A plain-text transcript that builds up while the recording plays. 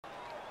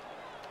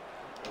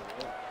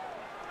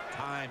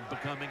time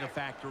becoming a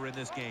factor in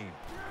this game.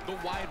 The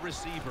wide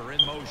receiver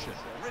in motion.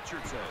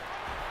 Richardson.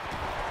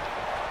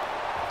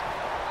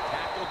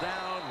 Tackle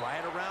down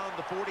right around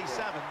the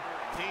 47.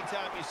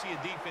 Anytime you see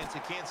a defense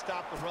that can't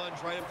stop the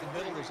runs right up the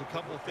middle, there's a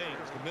couple of things.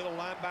 The middle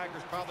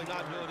linebacker's probably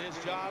not doing his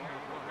job,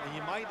 and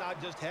you might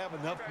not just have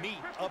enough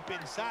meat up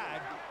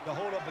inside to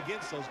hold up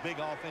against those big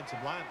offensive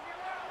linemen.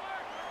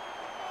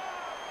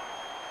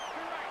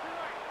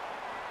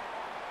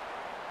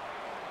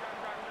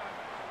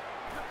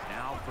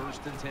 Now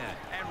 1st and 10.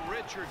 And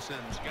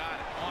Richardson's got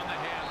it on the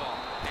handoff.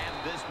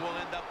 And this will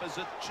end up as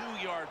a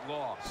 2-yard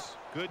loss.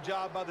 Good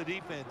job by the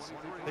defense.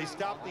 They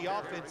stopped the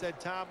offense that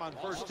time on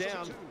 1st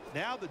down.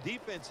 Now the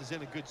defense is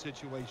in a good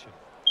situation.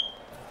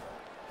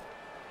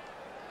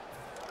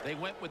 They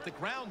went with the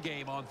ground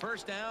game on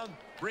 1st down,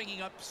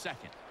 bringing up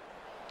 2nd.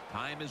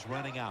 Time is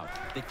running out.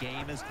 The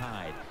game is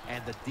tied,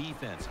 and the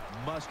defense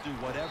must do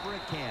whatever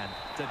it can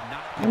to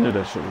not. I knew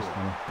that shit was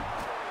coming.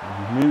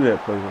 I knew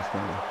that play was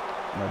coming.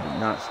 And I did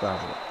not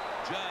stop it.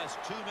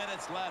 Just 2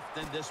 minutes left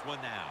in this one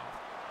now.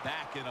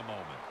 Back in a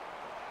moment.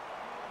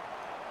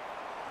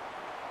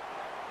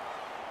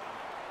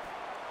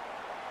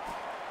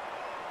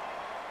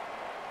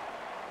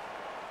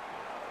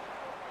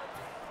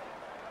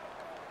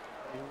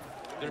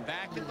 They're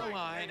back in the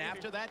line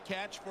after that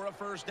catch for a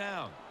 1st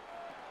down.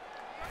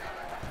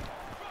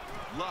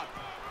 Luck,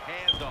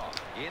 handoff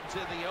into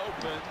the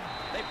open.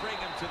 They bring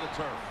him to the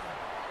turf.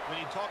 When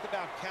you talk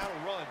about counter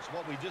runs,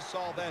 what we just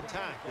saw that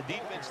time, the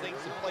defense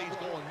thinks the play's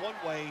going one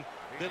way,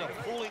 then a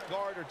pulling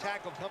guard or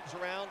tackle comes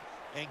around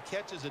and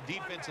catches a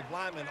defensive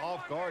lineman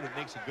off guard. It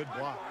makes a good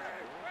block.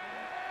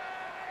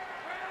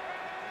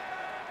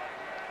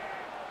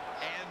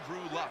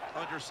 Andrew Luck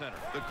under center.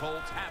 The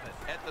Colts have it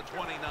at the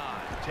 29.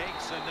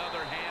 Takes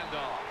another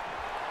handoff.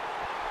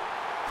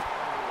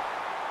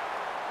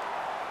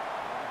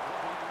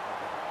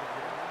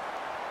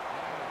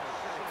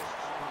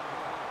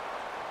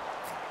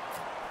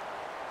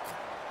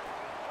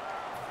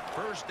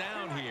 First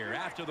down here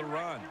after the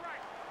run.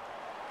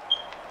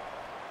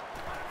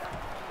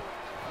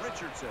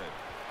 Richardson,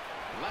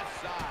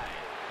 left side.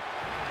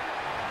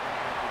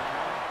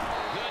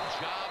 Good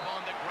job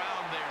on the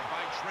ground there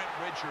by Trent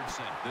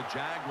Richardson. The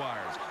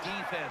Jaguars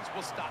defense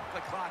will stop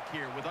the clock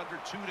here with under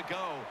 2 to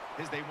go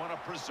as they want to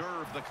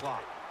preserve the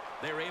clock.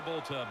 They're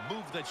able to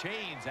move the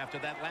chains after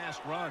that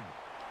last run.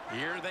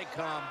 Here they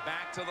come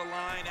back to the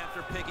line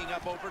after picking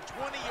up over 20,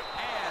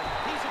 and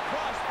he's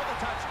across for the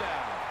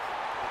touchdown.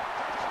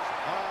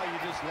 Ah, you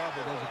just love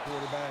it as a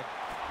quarterback.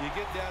 You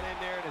get down in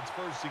there and it's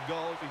 1st and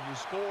goal and you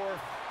score.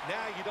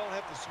 Now you don't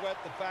have to sweat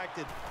the fact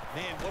that,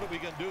 man, what are we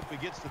going to do if it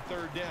gets to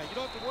 3rd down? You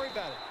don't have to worry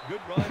about it. Good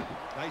run,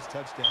 nice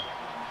touchdown.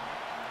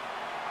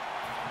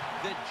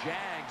 The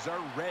Jags are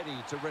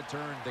ready to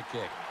return the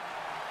kick.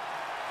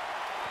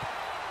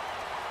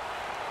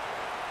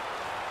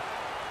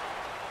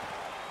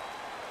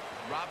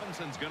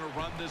 Robinson's going to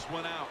run this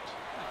one out.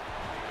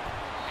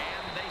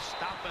 And they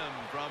stop him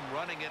from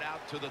running it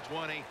out to the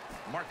 20.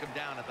 Mark him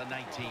down at the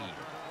 19.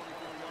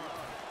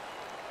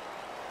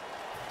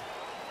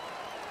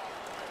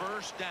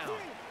 1st down.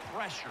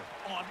 Pressure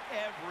on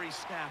every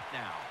snap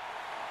now.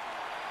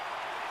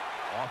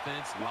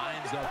 Offense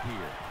lines up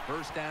here.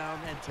 1st down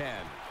and 10.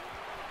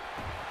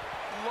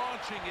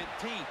 Launching it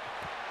deep.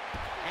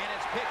 And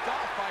it's picked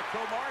off by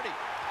Cromartie.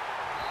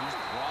 He's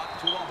brought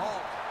to a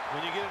halt.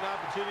 When you get an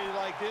opportunity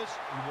like this,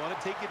 you want to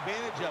take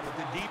advantage of it.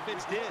 The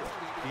defense did.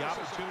 The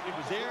opportunity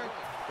was there.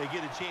 They get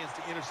a chance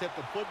to intercept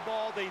the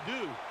football. They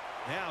do.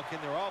 Now,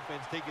 can their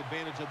offense take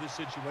advantage of this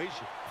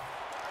situation?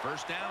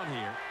 1st down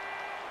here.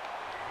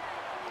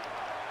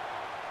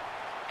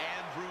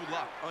 Andrew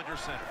Luck under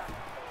center.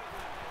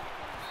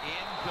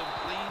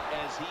 Incomplete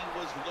as he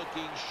was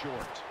looking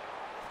short.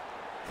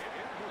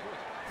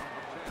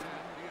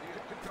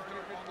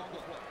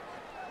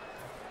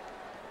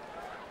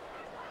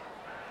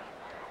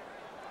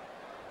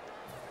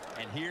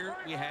 And here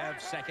we have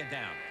 2nd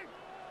down.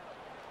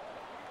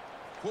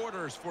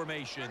 Quarters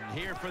formation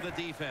here for the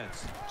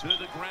defense. To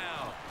the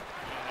ground.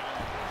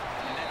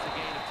 And that's a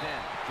gain of 10.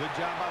 Good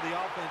job by the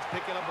offense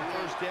picking up a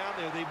 1st down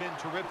there. They've been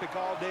terrific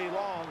all day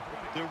long.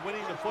 They're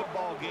winning the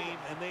football game,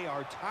 and they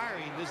are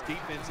tiring this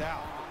defense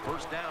out.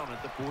 1st down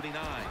at the 49.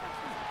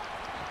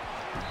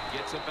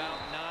 Gets about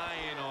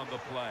 9 on the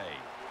play.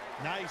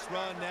 Nice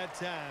run that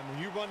time.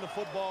 When you run the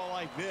football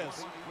like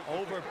this,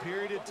 over a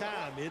period of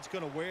time, it's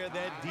going to wear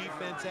that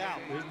defense out.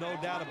 There's no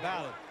doubt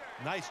about it.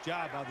 Nice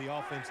job by the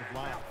offensive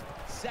line.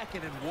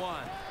 2nd and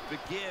 1. The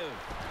give.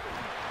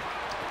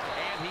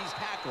 And he's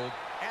tackled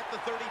at the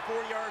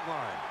 34-yard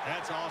line.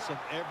 That's awesome.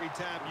 Every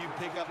time you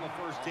pick up a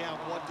 1st down,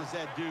 what does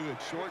that do?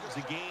 It shortens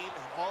the game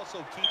and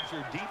also keeps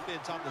your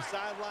defense on the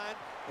sideline,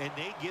 and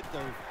they get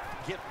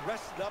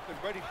rested up and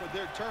ready for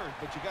their turn.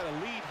 But you got a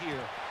lead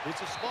here. It's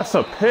a small. That's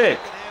a pick.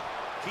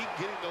 Keep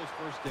getting those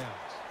 1st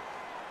downs.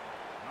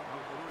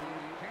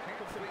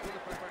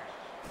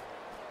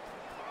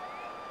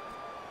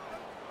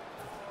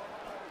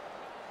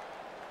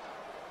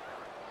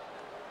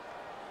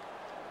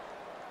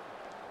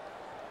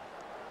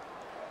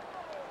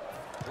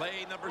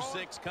 Play number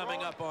 6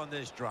 coming up on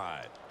this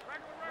drive.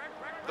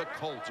 The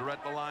Colts are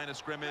at the line of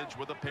scrimmage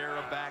with a pair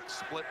of backs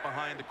split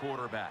behind the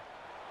quarterback.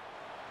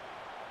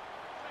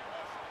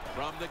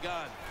 From the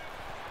gun.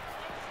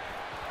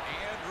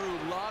 Andrew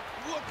Luck.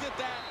 Look at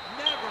that.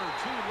 Never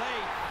too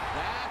late.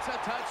 That's a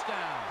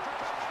touchdown.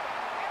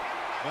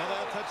 Well,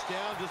 that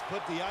touchdown just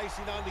put the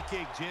icing on the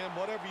cake, Jim,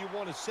 whatever you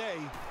want to say,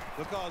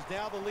 because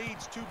now the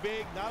lead's too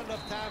big, not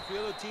enough time for the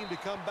other team to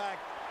come back.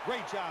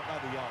 Great job by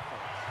the offense.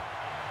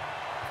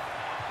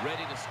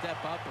 Ready to step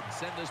up and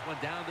send this one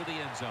down to the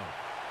end zone.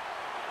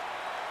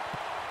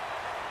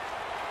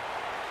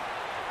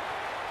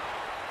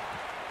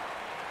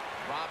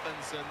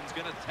 Robinson's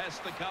going to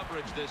test the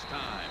coverage this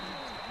time.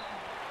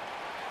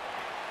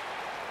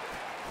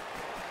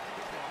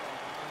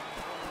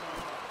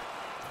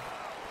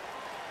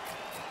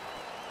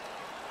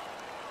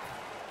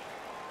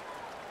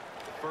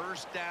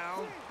 First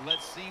down.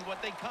 Let's see what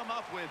they come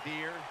up with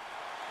here.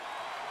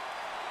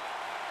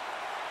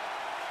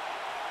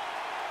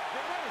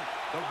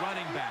 The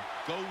running back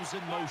goes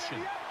in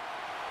motion.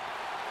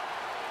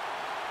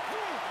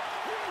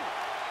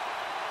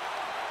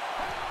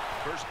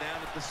 First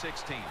down at the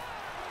 16.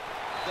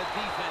 The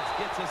defense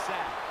gets a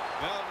sack.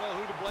 Well, I don't know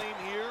who to blame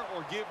here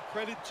or give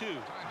credit to.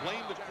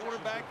 Blame the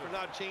quarterback for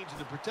not changing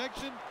the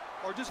protection,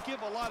 or just give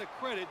a lot of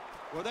credit.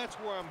 Well, that's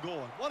where I'm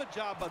going. What a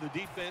job by the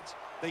defense.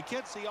 They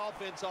catch the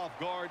offense off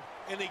guard,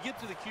 and they get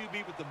to the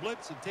QB with the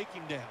blitz and take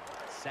him down.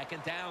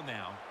 Second down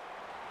now.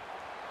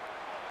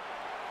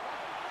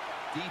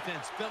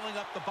 Defense filling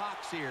up the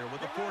box here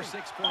with a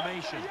 4-6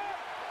 formation.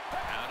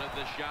 Out of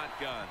the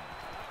shotgun.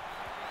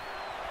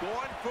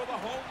 Going for the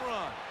home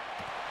run.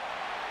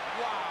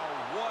 Wow,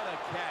 what a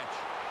catch.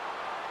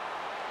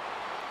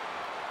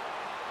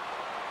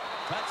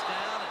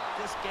 Touchdown,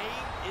 and this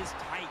game is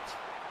tight.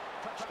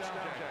 Touchdown.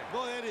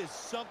 Well, that is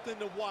something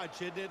to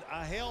watch, isn't it?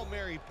 A Hail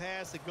Mary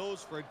pass that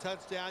goes for a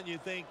touchdown. You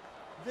think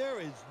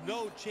there is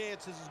no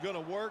chance this is going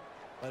to work,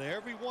 but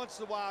every once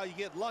in a while you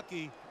get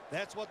lucky.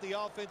 That's what the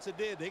offense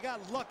did. They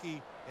got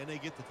lucky, and they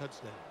get the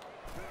touchdown.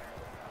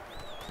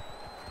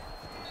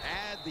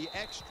 Add the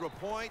extra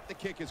point. The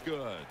kick is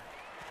good.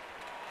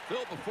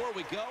 Phil, before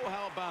we go,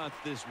 how about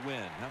this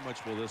win? How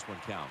much will this one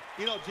count?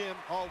 You know, Jim,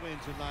 all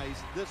wins are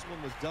nice. This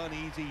one was done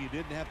easy. You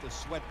didn't have to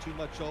sweat too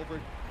much over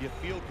it. You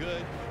feel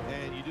good,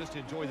 and you just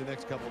enjoy the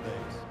next couple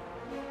days.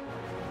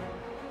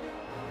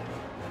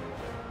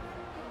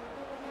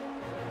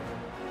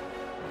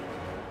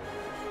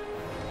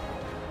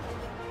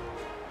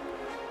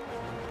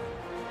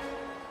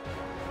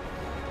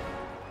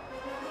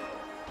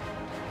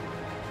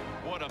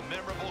 What a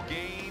memorable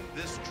game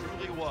this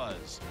truly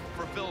was.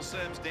 For Phil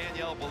Simms,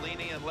 Danielle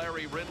Bellini, and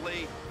Larry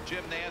Ridley,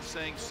 Jim Nance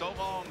saying so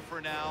long for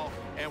now,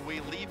 and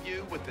we leave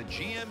you with the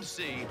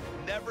GMC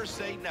Never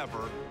Say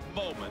Never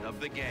moment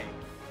of the game.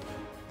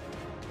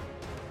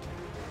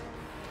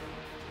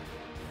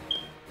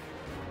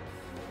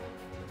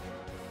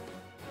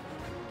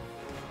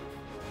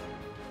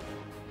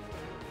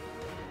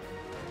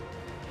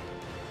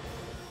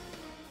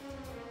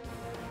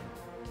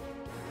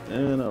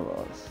 And I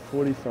lost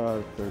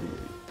 45-38.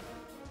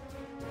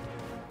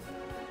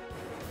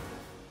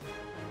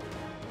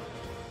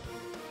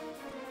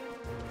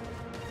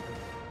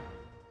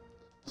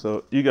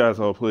 So you guys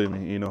all play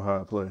me. You know how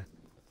I play.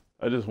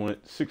 I just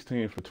went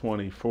 16 for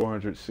 20,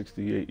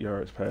 468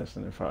 yards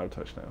passing and 5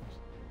 touchdowns.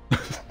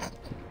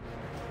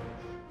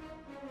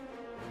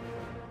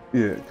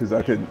 Yeah, because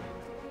I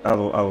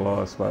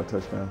lost by a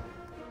touchdown.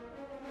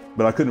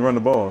 But I couldn't run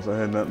the ball, so I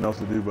had nothing else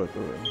to do but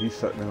he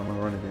shut down my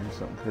running game,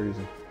 something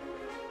crazy.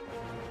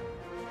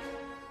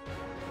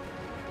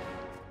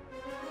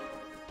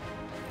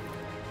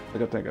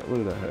 Like what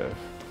did I have?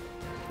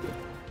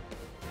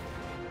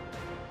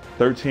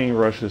 13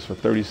 rushes for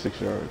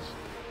 36 yards.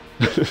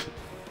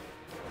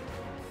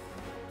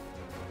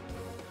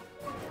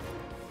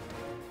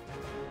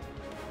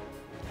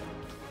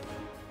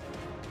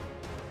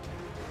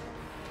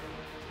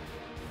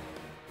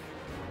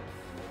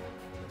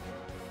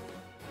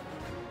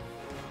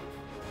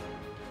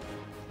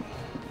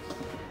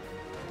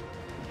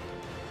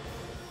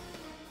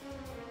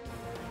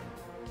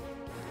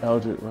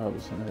 Aldrich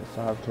Robinson had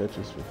 5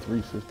 catches for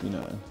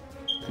 359.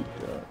 Good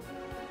God.